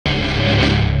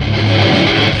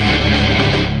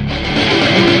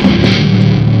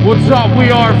What's up? We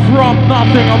are From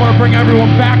Nothing. I'm gonna bring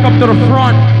everyone back up to the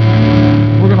front.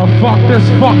 We're gonna fuck this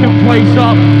fucking place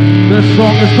up. This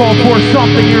song is called For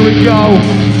Something. Here we go.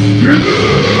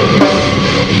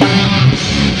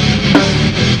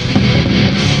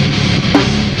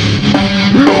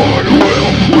 Lord will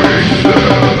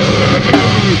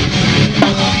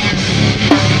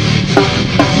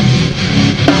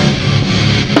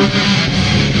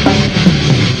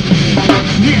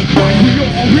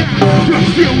to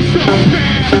feel so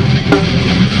bad.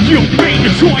 You made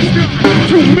the choice not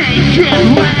to make it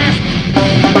last.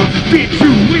 Did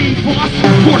you leave us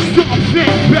for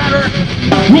something better?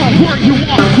 Or were you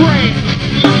afraid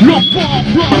of all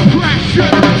the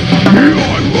pressure? I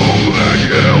won't let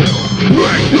you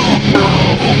break the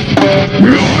flow. I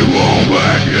won't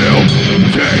let you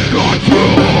take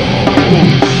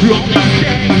control. All these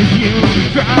days you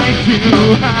tried to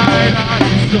hide, I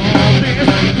saw this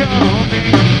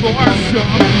coming for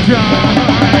some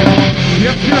time.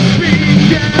 If you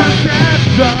speak and that's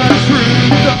the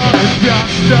truth, or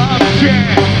just a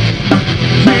chance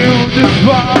to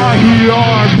defy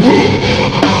your push.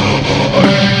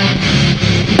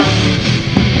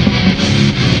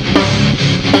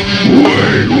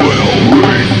 We will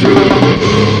return.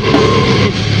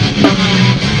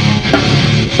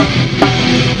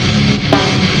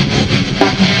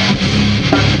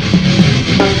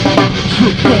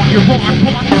 Truth on your heart,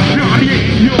 but not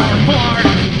in your heart.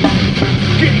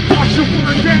 Getting what you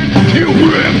were then, you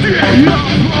ripped it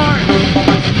apart.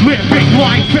 Living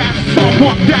life as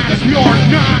someone that you're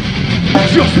not.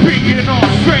 Just being on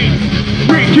faith,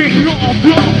 making all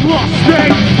the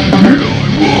mistakes. I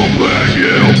won't let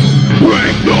you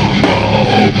break the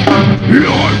mold. I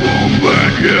won't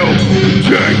let you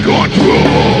take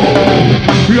control.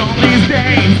 All these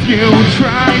days you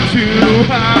tried to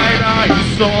hide, I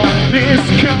saw this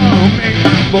coming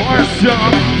for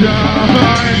some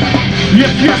time.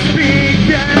 If you speak,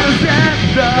 is that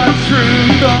the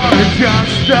truth or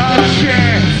just a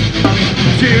chance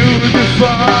to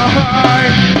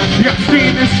defy? I've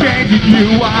seen the change in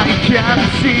you, I can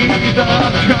see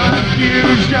the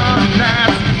confusion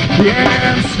that's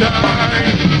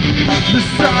inside. The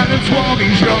silence won't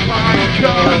ease your mind,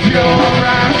 cause your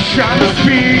actions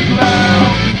speak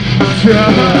loud to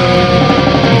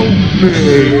me.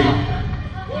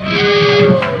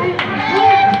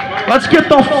 Let's get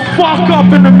the fuck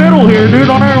up in the middle here, dude.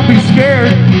 Don't ever be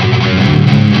scared.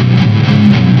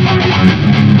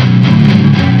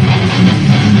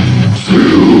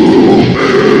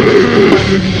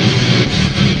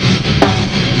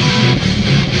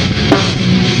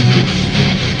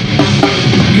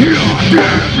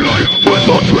 With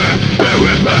the trap, there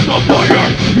is a fire.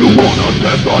 You wanna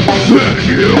test us, then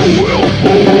you will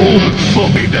fall.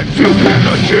 Believe that you can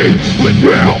achieve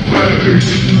without pain.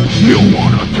 You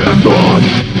wanna test us,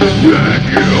 then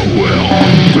you will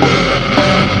fail.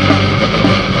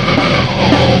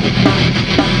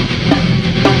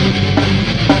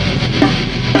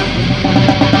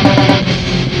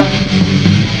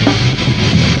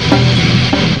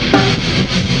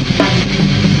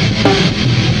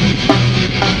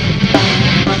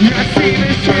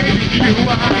 I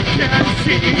can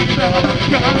see the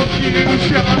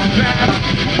confusion that's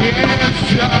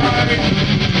inside.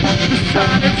 The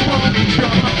silence won't be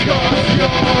drawn, cause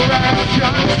your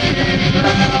actions speak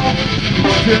loud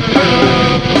to me.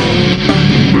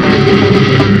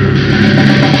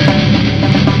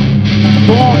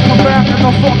 Go on, come back in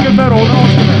the fucking middle, no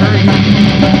one's gonna hurt you.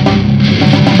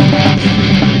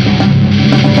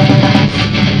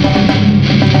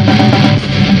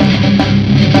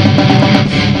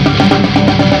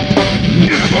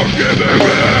 Never giving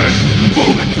in,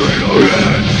 moving straight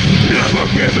ahead. Never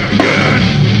giving in,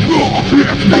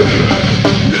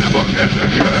 never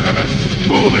giving in,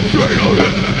 moving straight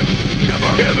ahead.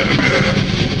 Never giving in,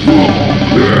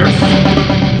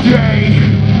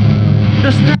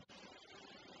 this day.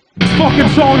 This fucking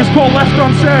song is called Left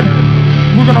Unsaid.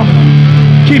 We're gonna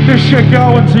keep this shit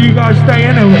going so you guys stay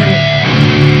into it.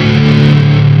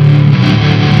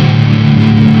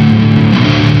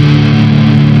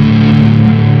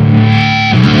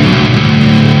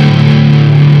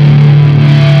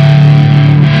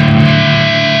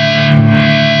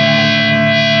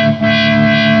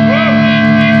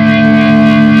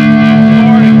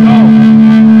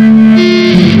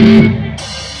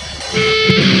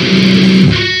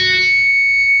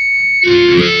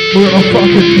 We're gonna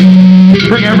fucking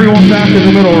bring everyone back in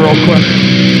the middle real quick.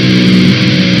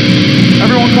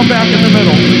 Everyone come back in the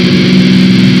middle.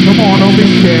 Come on, don't be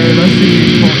scared. Let's see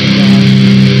these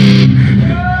fucking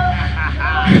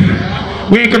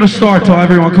guys. We ain't gonna start till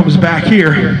everyone comes back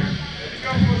here.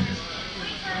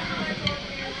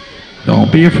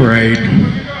 Don't be afraid.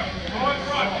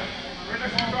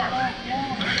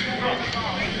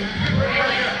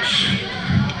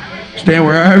 Stand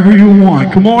wherever you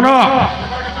want. Come on up.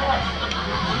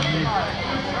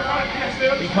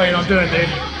 What are you planning on doing, dude?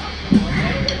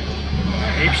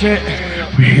 Ape shit?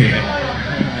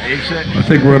 Yeah. Ape shit? I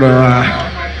think we're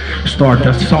gonna start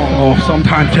that song off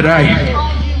sometime today.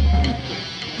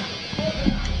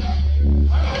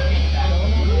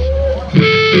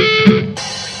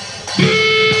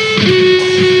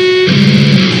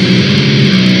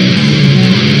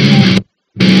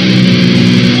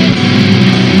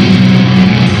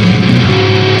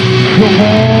 Come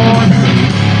on.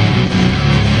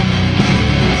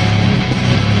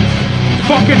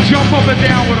 Fucking jump up and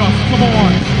down with us. Come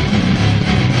on.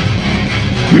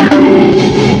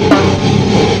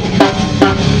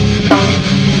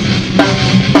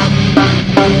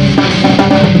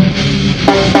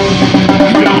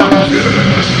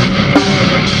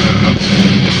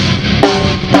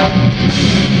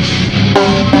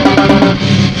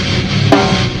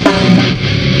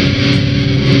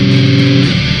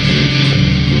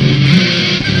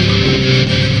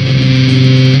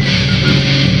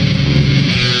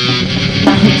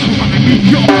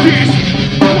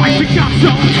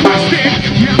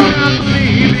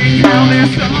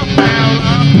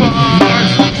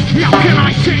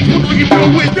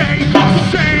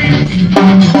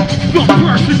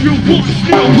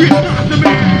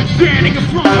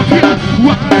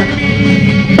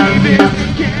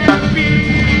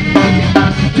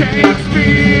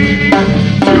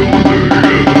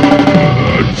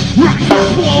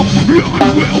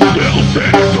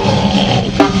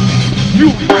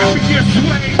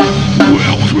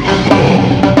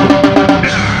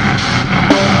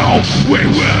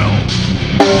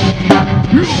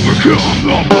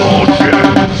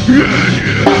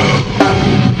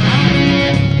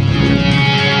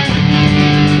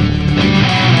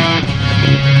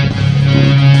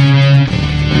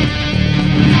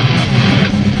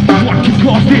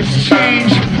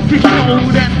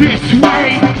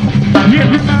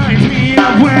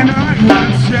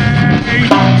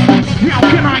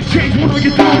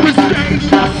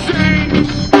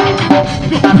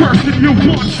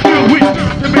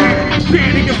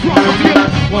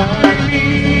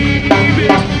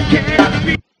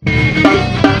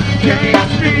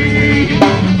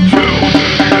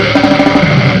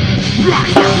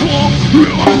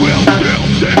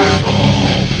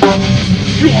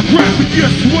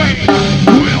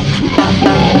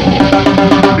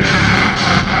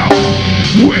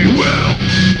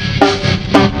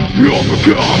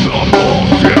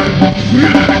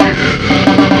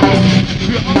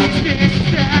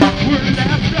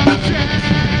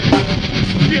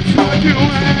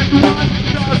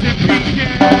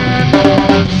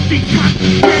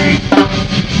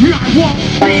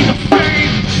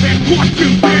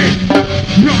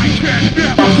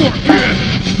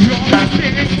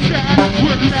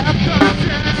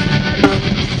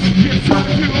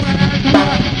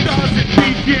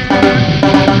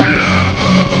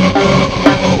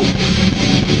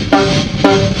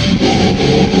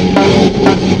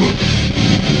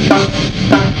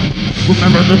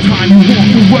 Remember the time you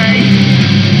walked away?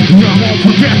 I won't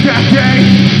forget that day.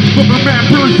 But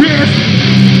remember this,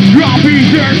 I'll be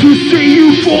there to see you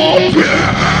fall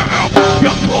down.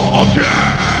 You fall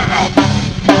down.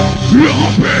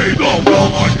 I'll be the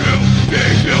one who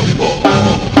makes you fall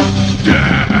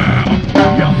down.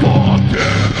 You fall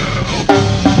down.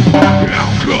 How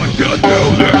could you do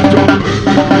this to me?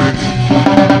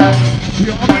 The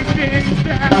only things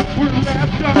that were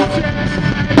left unsaid.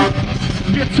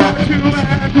 It's hard to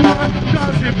act, what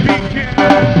does it begin?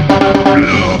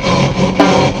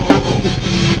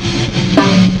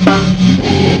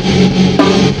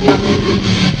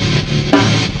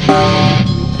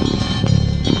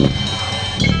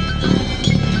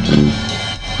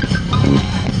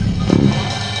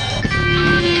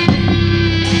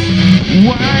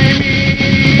 Why me?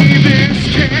 This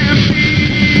can't be.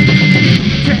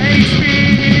 Takes me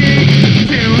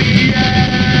to the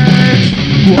edge.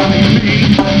 Why me?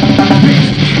 This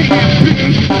can't be.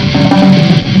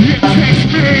 It takes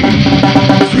me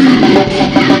to the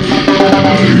edge.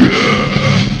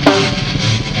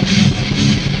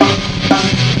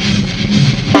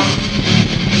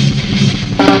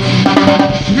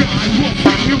 I will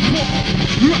see you fall.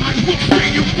 I will see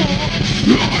you fall.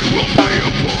 I will see you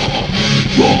fall.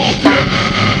 Fall down.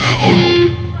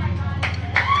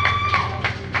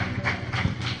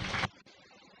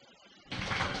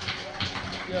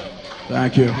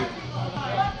 Thank you.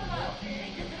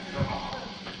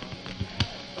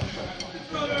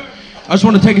 I just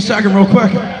want to take a second real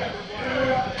quick.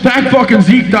 Thank fucking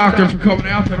Zeke Doctor for coming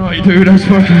out tonight, dude. That's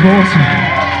fucking awesome.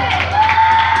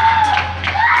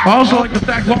 I also like to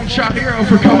thank Long Shot Hero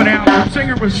for coming out. The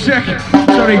singer was sick,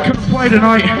 so they couldn't play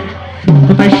tonight.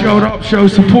 But they showed up,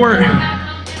 showed support.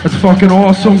 That's fucking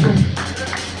awesome.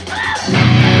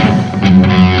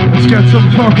 Let's get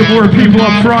some fucking more people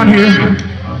up front here.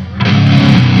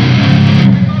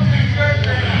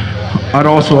 I'd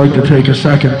also like to take a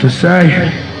second to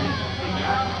say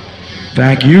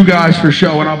thank you guys for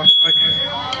showing up tonight.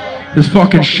 This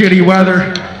fucking shitty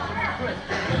weather.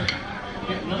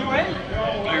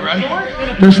 Are you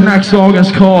ready? This next song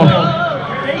is called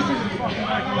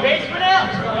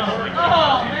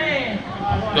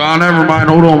Oh, never mind.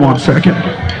 Hold on one second.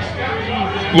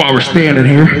 While we're standing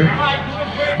here,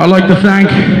 I'd like to thank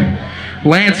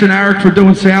Lance and Eric for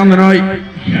doing sound tonight.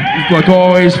 Like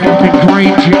always, fucking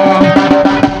great job.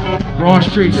 Raw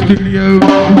Street Studio.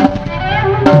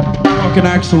 Fucking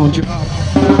excellent job.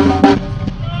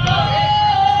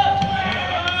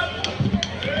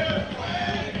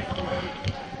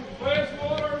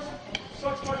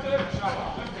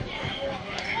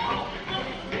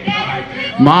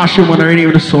 Moshing when there ain't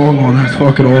even a song on, that's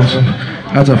fucking awesome.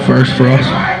 That's a first for us.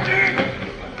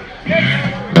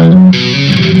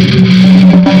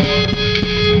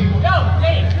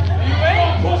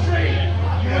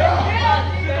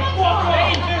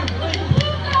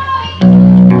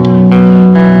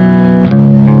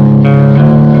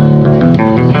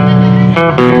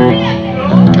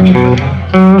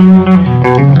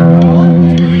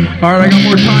 Alright, I got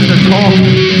more time to talk.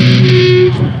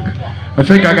 I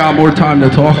think I got more time to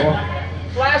talk.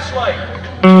 Flashlight.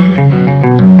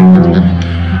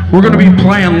 We're going to be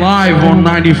playing live on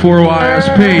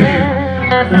 94YSP,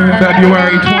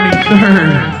 February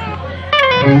 23rd.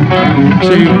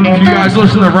 So if you guys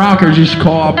listen to rockers, you should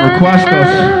call up and request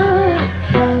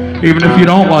us. Even if you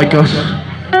don't like us,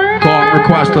 call up and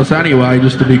request us anyway,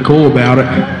 just to be cool about it.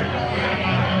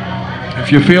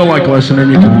 If you feel like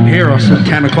listening, you can hear us at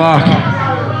 10 o'clock.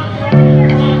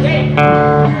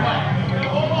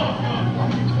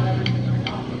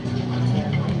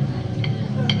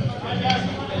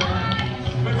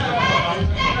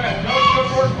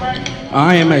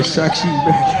 I am a sexy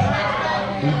bitch.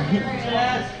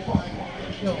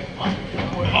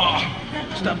 Oh,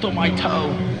 stepped on my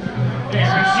toe.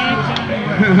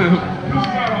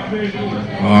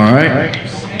 All right.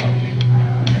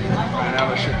 I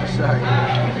have shit to say.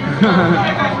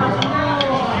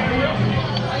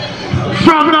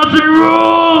 Strong up the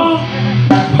rules.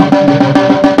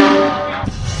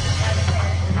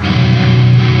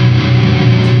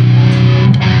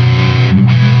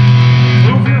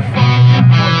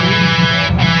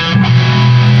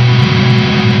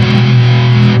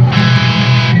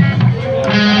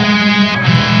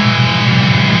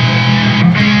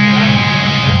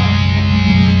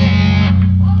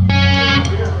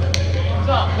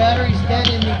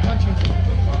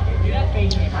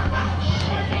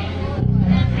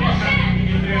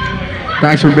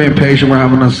 Thanks for being patient. We're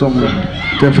having some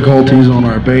difficulties on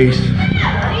our bass.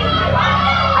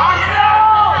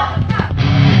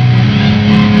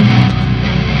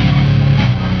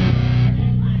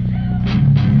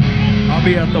 I'll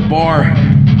be at the bar.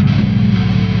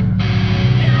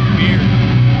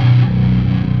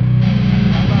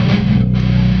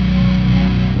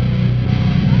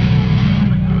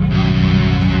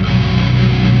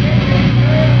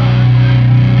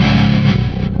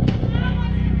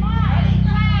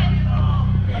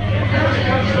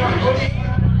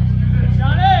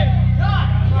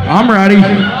 I'm ready. I'm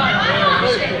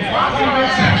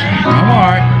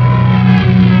all right.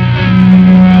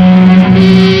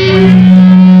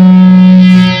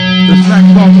 This next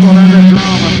song's gonna end in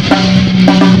drama.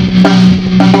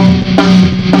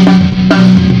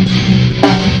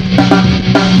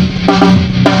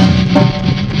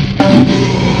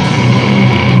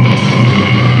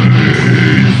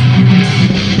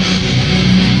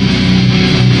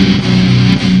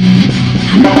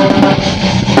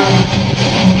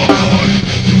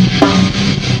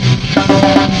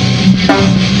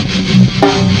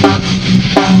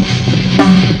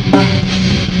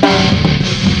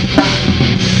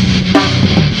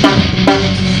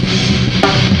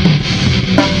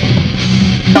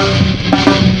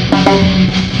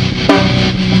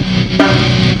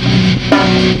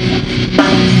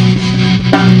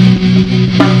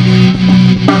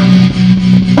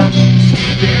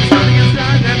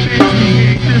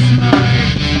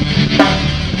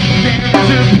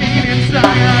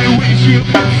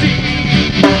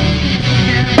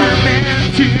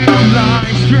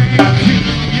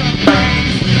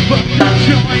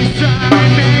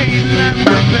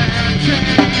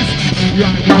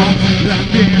 let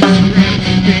this rip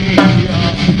me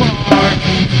apart.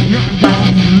 I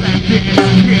won't let this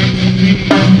kick me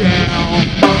down.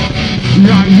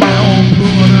 I will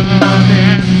put an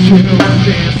end to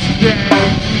this day.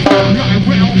 I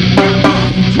will never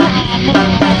drama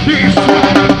this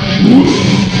way.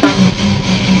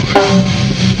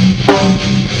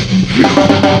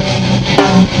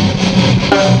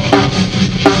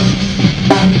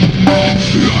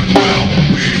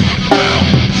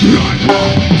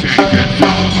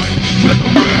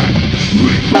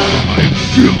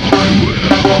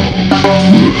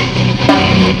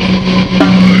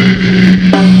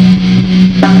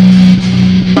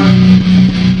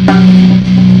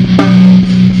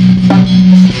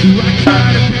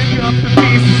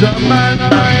 Of my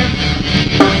life,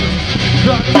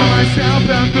 thought to myself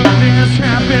that this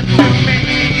happened to me.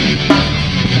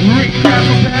 Recap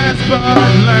the past, but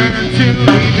learn to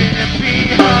leave it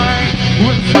behind.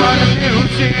 Was what I knew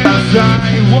since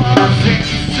I was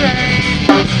insane.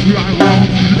 I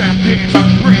won't let this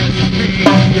rip me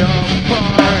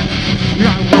apart.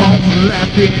 I won't let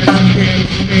this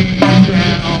kick me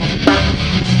down.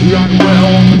 I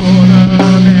will put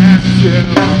an end to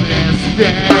this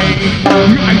day.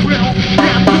 I will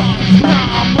get the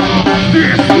drama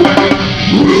this way.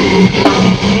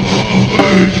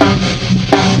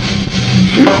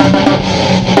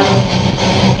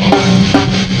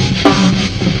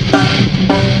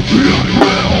 I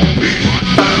will be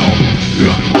myself.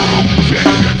 I won't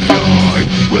take a time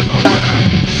with a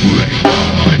red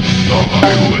line. I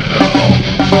will.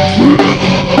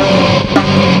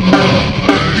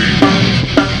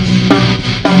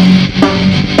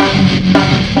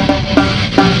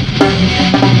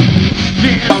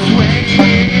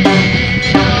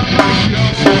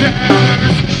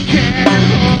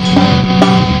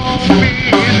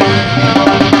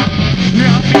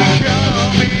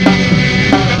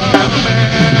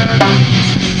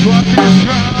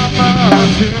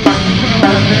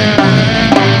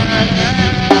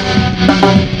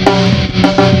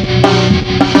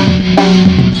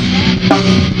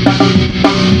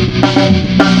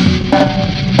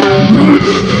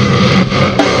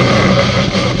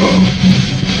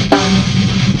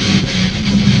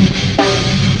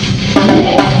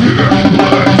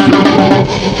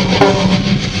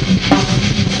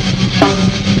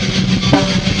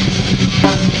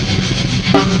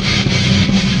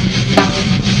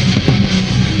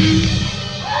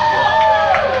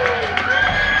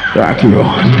 Thank you.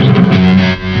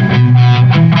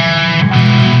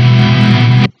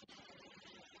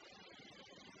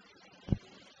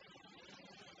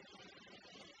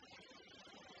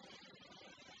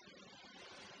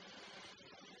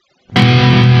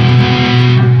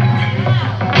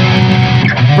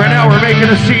 Right now we're making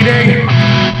a CD.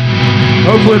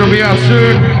 Hopefully it'll be out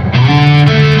soon.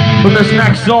 But this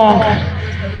next song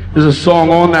is a song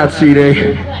on that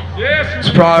CD. It's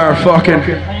probably our fucking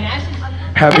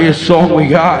heaviest song we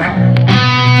got.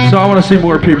 So I want to see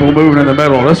more people moving in the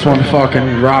middle. This one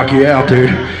fucking rock you out,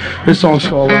 dude. This song's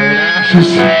called Rain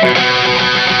Ashes.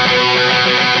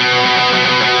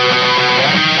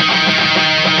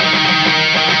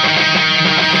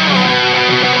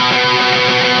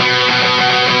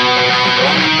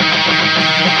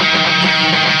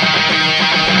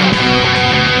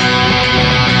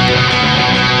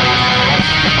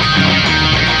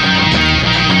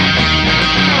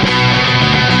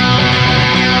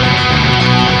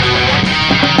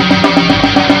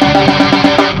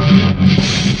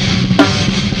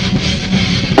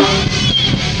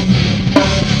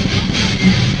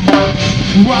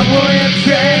 What will it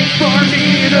take for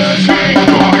me to change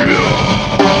my life?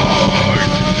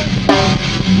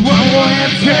 What will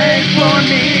it take for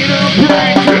me to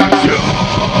break inside?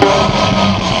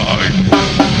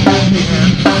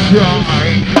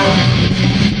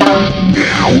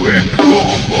 Now it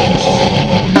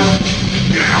crumbles.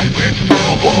 Now it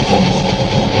crumbles.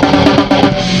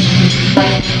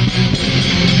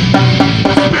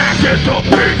 Smash it to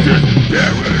pieces,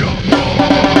 tear it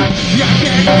apart. I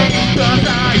can't hate 'cause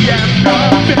I am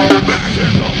nothing. Smash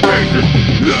it to pieces,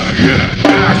 lay in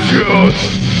ashes.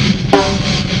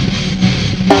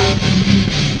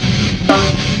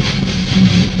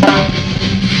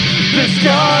 The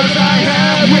scars I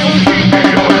have will keep me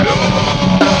alive.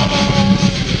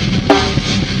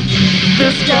 The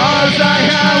scars I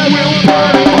have will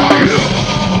burn my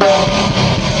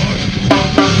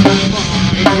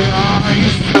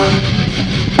eyes.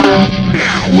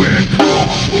 Now it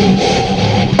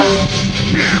crumbles.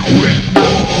 Now it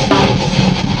falls.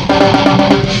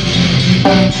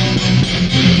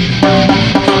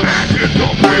 Smash it to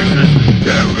pieces,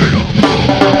 tear it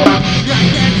apart. I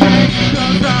can't take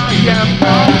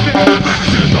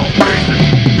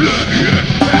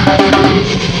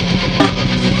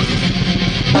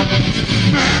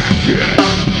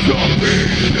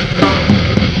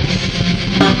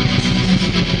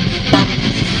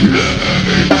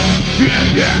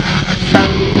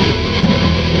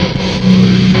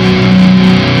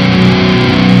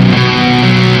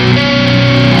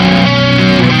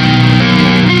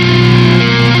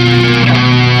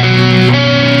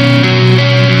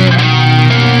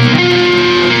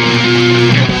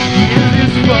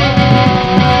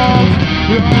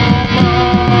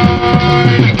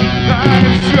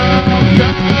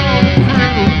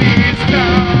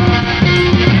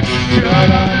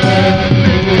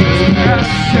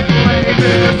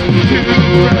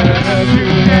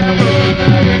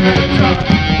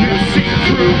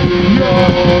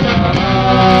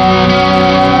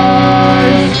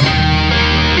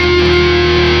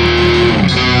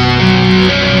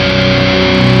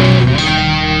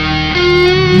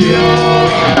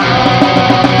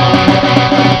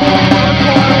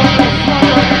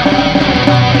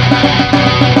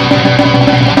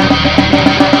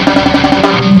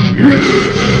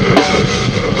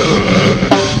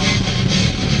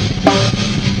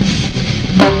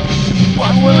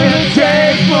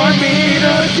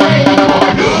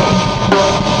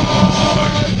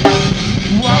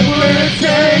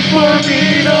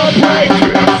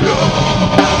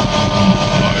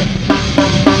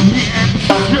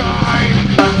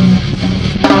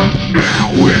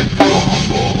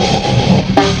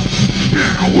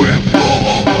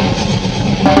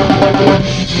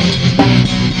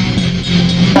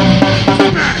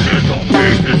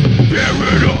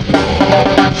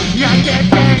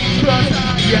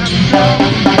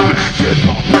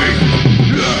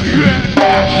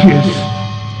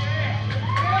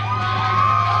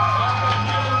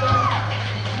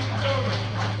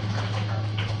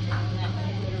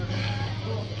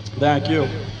Thank you.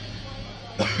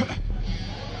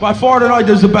 By far tonight,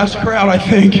 there's the best crowd, I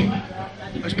think.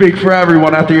 I speak for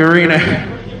everyone at the arena.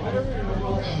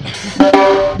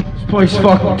 This place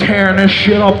fucking tearing this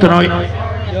shit up tonight.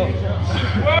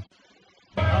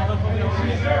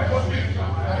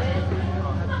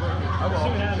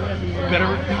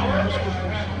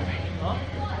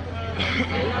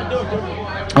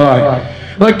 Alright,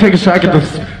 I'd like to take a second to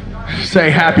say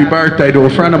happy birthday to a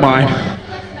friend of mine.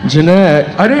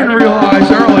 Jeanette. I didn't realize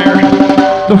earlier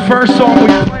the first song we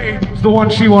played was the one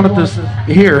she wanted to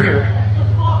hear.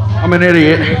 I'm an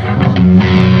idiot.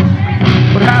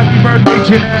 But happy birthday,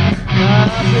 Jeanette.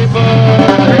 Happy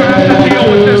birthday. We're gonna have to deal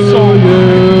with this song.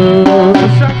 The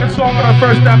second song on our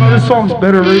first demo, this song's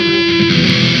Bitterroot.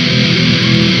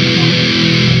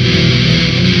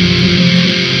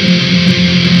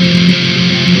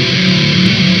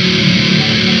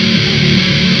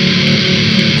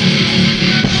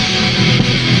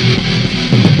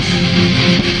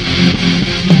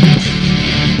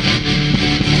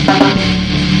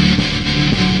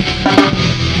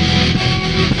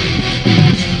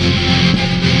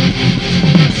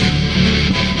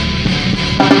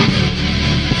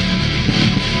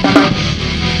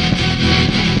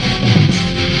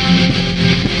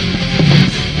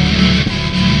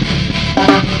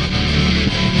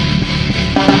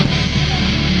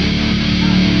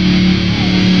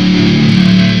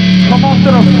 To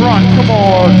the front, come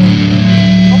on.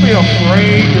 Don't be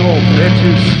afraid, you little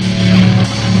bitches.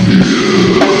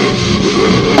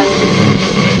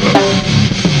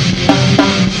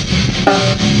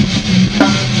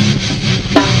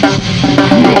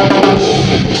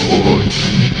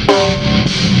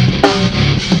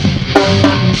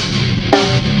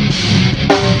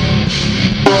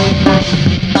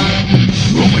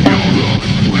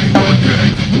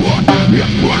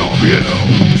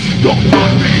 Don't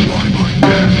touch me like my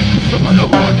death. I'm the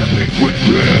one that makes with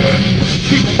me.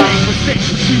 People make mistakes,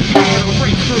 but you can't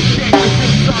erase the shame that's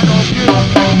inside of you.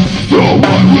 So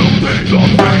I will stay the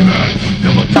same and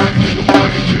never change the way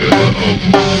you.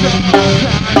 Sometimes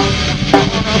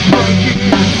I'm gonna break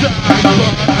inside,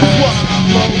 but I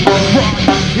swallow the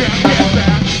pride and get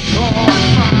back on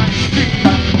my feet.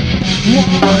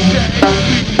 One day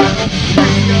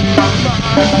we will realize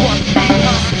what's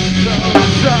behind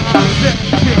those eyes that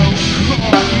kill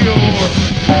on your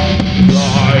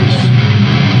lies.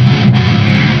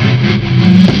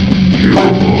 Your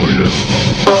lies.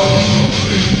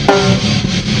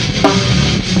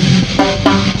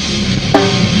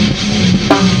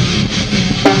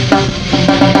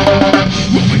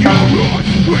 Open your eyes,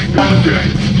 break the day,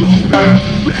 slow down,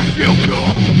 let you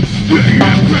come. The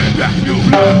imprint that you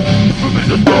left, remain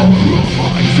the star of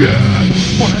my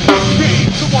chest. Wanna take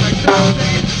things, I wanna stop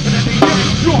things, and then they get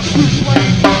yours to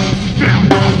blame. Now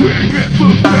nothing is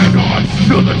moving on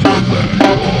to the truth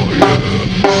for you.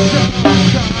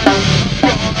 Sometimes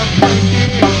I'm gonna break it.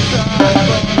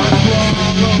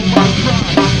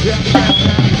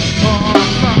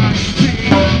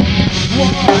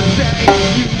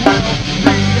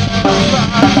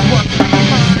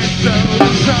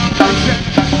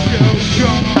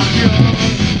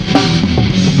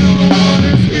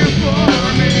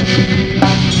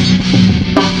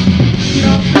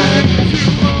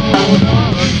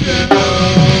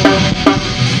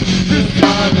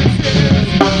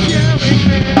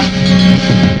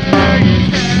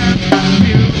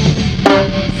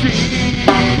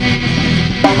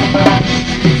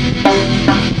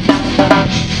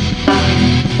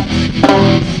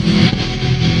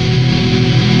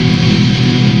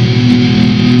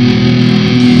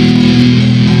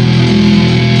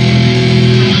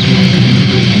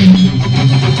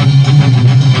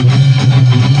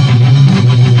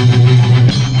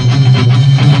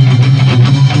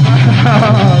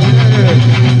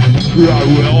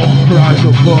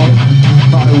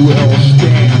 I will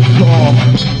stand tall,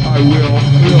 I will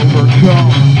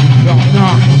overcome. I'm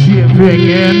not giving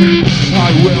in,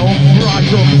 I will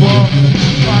rise above.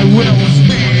 I will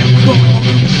stand tall,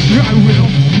 I will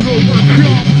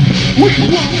overcome. We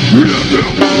won't you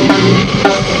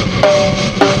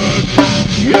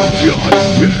just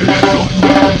did it on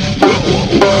me. Go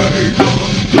away the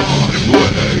time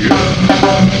way.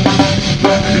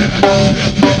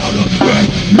 And down the track,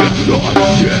 it's not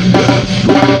in this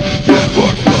track. Never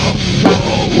stop the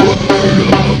word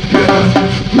again.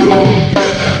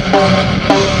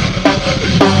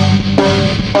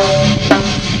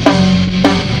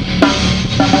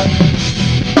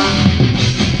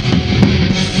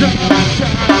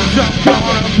 Sometimes I'm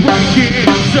gonna break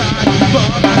inside, but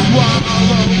I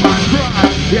swallow my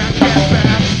pride and get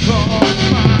back on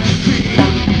my feet.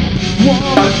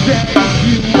 One day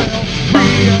you will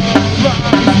realize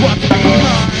what's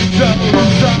behind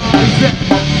those eyes that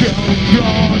kill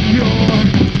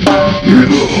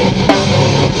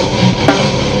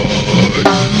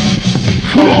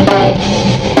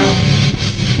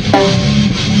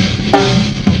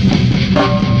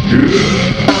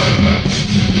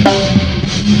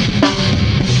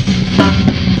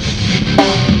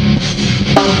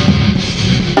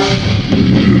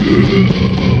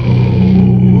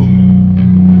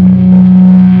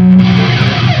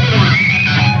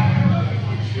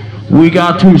We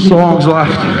got 2 songs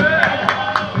left.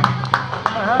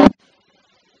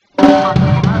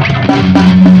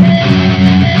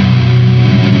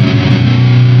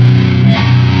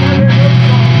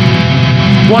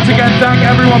 Once again, thank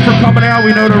everyone for coming out.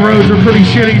 We know the roads are pretty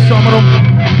shitty, some of them,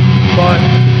 but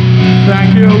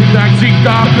thank you. Thank Zeke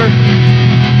Doctor.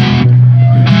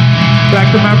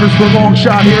 Thank the members for Long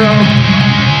Shot Hero.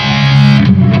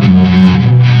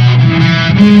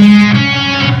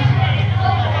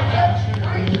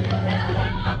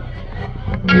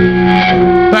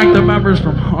 Thank the members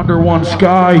from Under One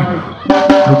Sky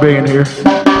for being here.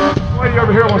 Lady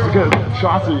over here wants to get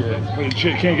shots of you. Wait,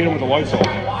 she can't get in with the lights off.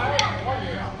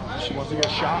 She wants to get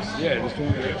shots? Yeah, just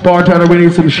can't get it. Bartender, we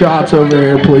need some shots over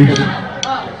here, please.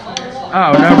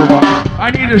 Oh, never mind.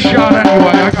 I need a shot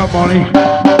anyway. I got money.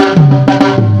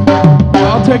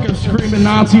 I'll take a screaming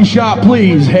Nazi shot,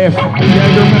 please. Half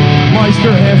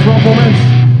Jägermeister, half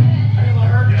Rumpelmans.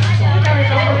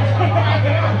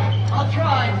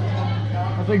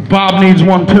 I think Bob needs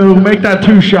one too. Make that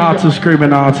 2 shots of screaming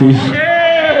Nazis.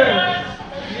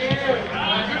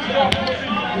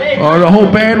 Or the whole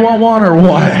band want one or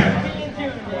what?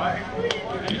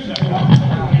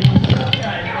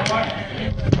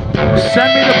 Send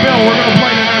me the bill. We're gonna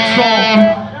play the next song.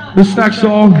 This next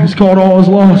song is called All Is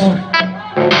Lost.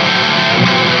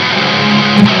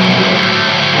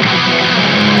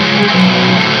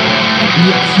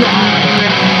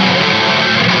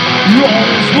 All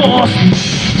is lost.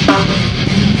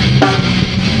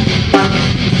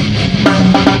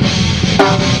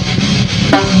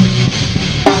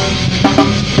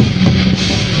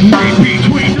 Read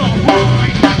between the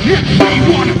lines and see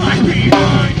what lies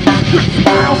behind. The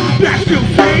smile that you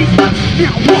see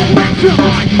now won't make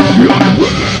time. Your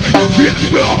brain is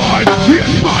behind,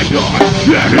 it's my time.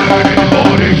 And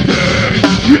anybody thinks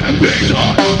it makes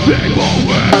us think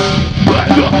away. But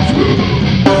the truth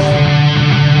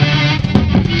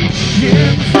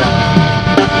inside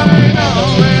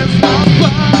all is lost,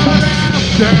 but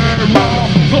after all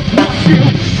of what you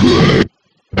create,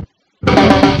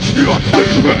 your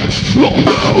secrets, all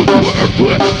those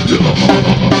worthless done.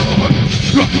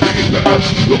 Your secrets,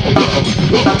 all those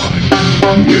times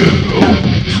you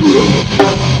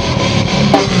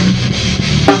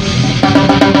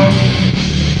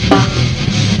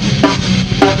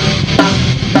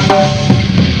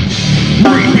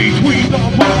read between the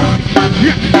lines and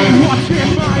see what's in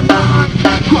my mind.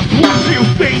 'Cause once you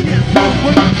think it's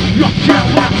over, you're still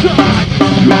outside.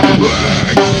 Your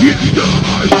brain is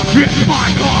died, it's my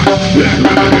heart, and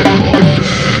it is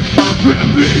voices. And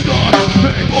these are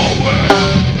take away,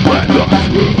 and the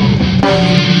truth.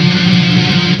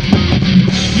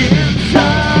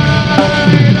 Inside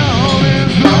all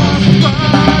is lost, but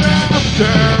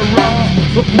after all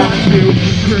of what you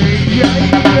created,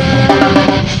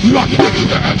 your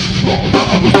secrets, all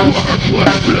those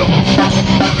worthless blood.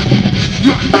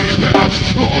 Your secrets,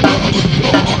 all those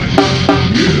times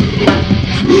you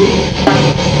tried.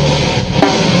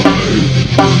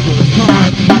 The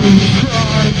time you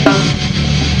tried.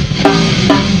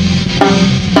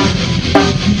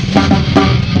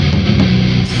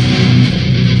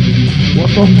 What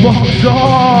the fuck's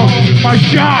off? My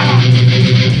shot!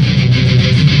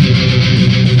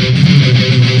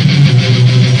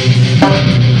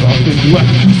 Nothing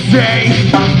left to say.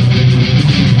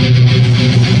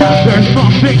 There's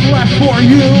nothing left for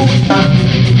you.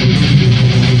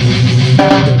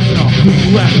 There's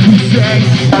nothing left to say.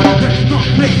 There's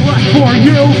nothing left for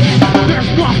you.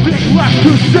 There's nothing left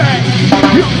to say.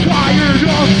 You're tired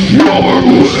of your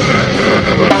ways.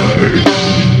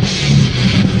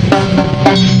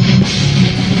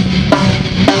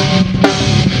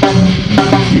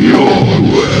 Your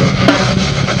way.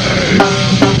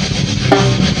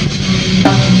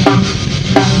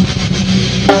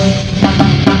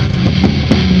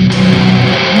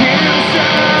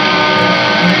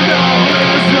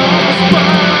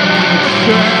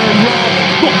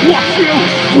 Watch you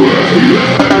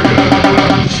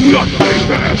nothing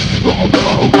left of the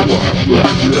world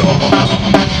left lost.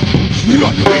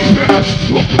 Nothing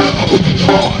left of the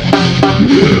heart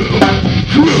you cry.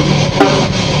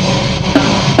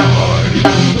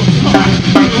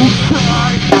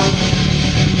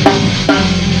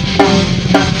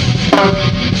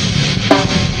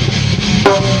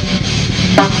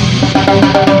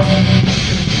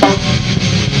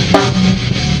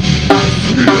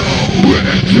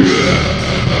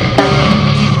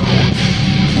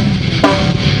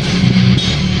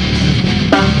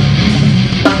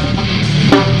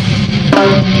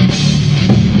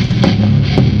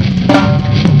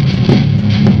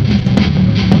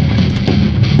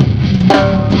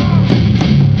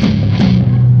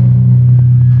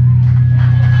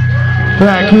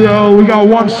 Thank you. We got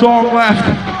one song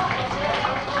left.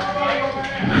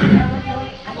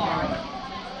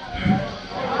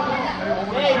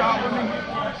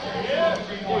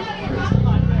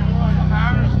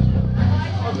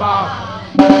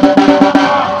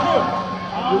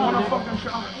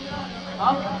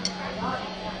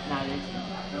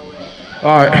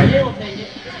 All right.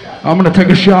 I'm gonna take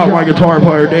a shot at my guitar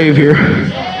player Dave here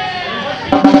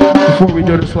before we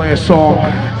do this last song.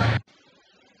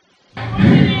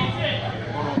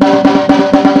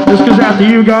 This goes out to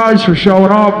you guys for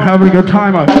showing up and having a good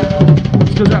time.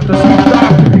 This goes out to Steve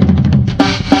Doctor.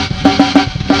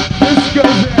 This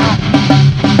goes out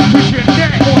to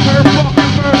Jeanette on her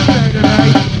fucking birthday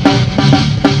tonight.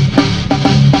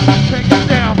 Take it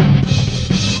down.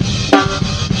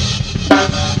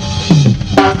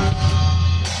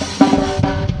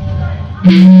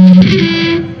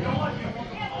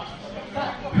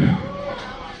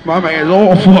 My man's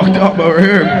all fucked up over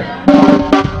here.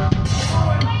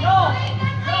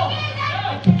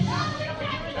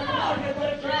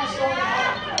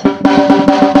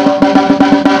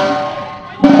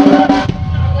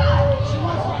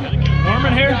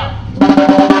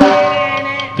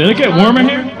 Did it get warm in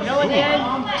here?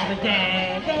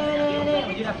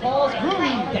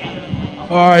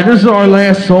 Alright, this is our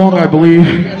last song, I believe.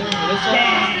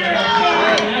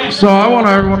 So I want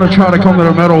everyone to try to come to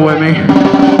the middle with me.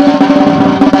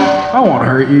 I don't want to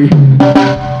hurt you.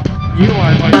 You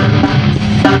I like.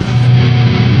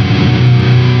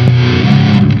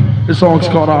 This song's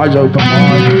called Eyes Open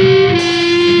Wide.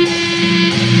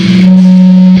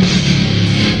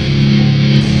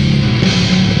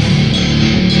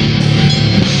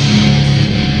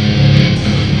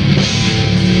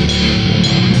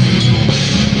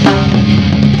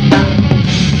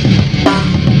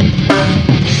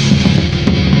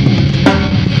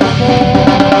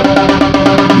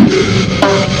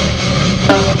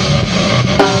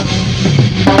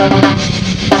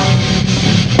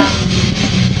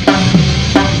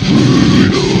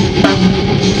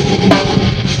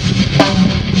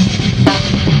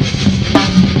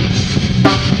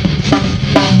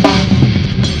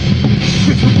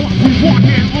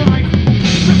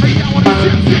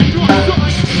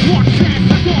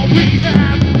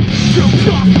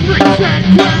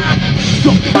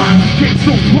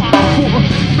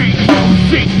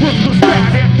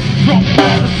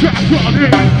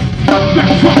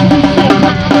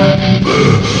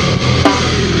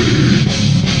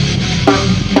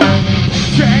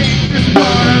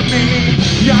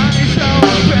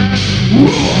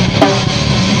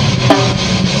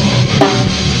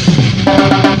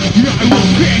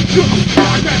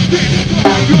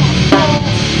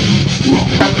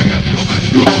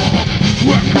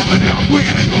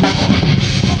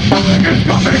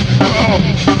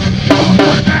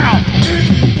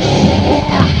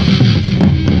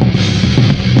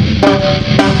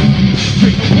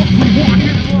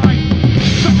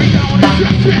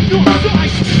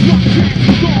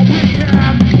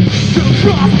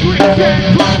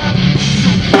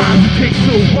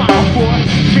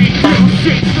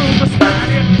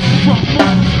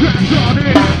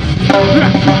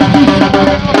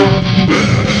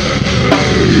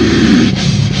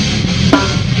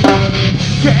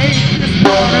 Take this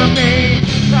part of me,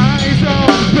 eyes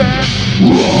open.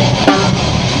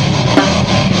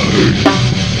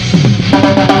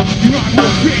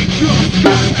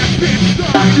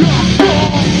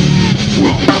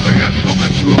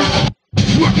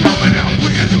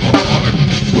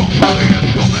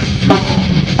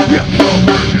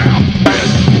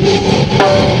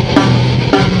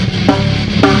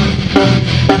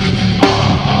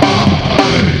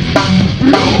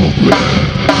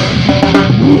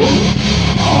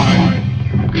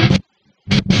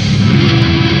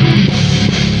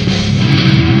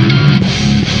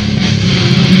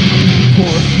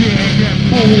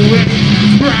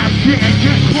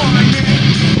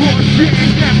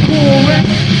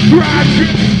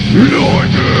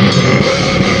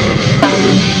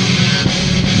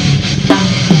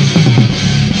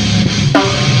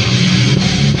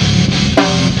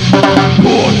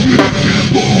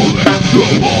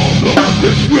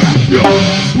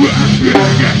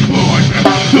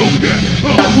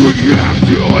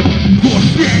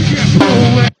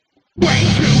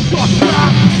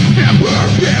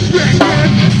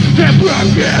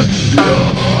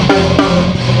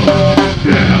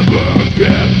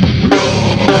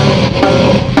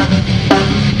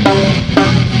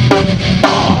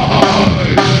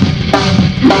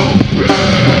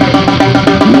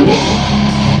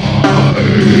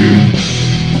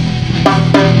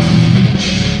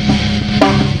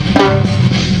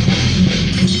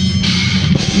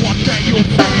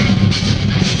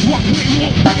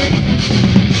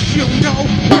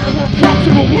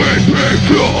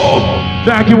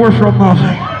 Thank you, we're from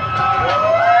nothing.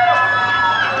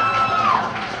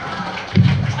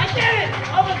 I did it!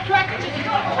 I'm attracting this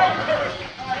stuff.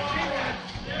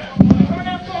 Turn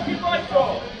that fucking lights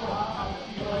off.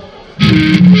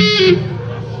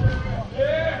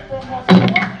 Yeah, from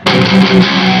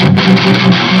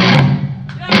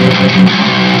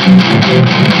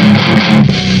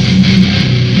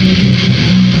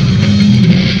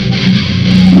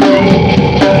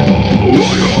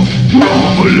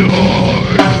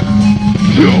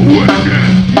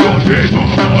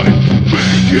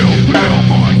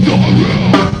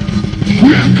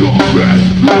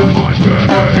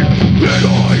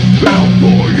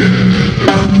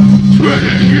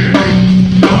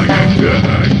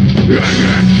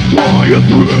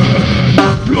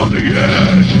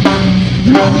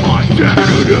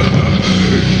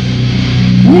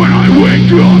When I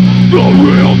wake up, the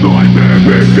real nightmare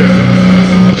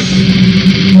begins.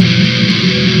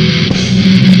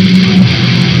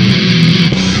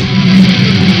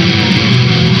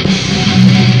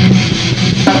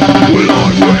 When I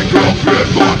wake up in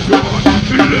my bed,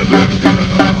 living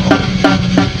hell,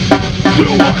 do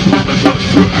I listen to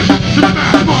trash to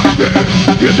smash my head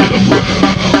into the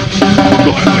ground?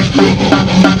 Silently strong,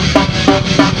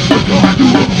 the time to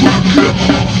overkill.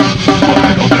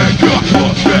 I don't think I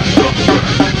was best of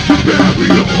friends to carry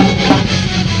on.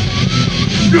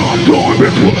 No time to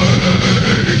play,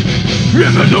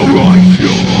 in the right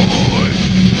side.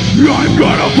 I'm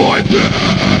gonna fight back,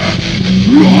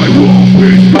 I won't be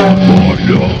stopped by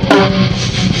none.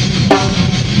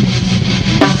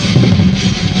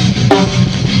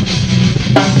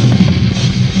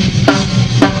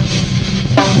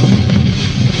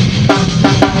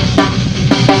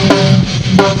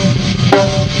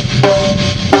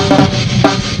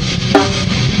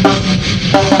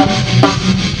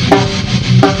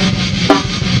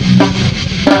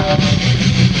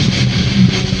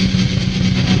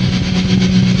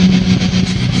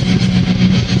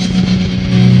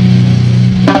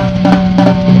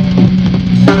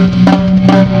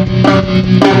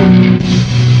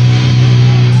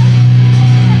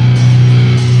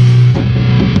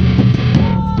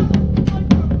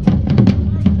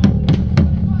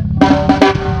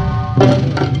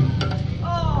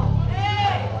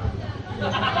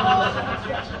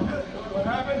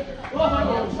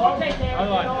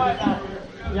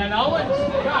 Yeah, no one.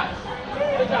 Guys,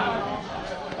 good job.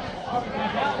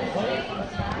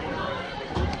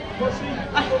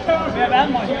 Yeah, that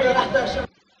much.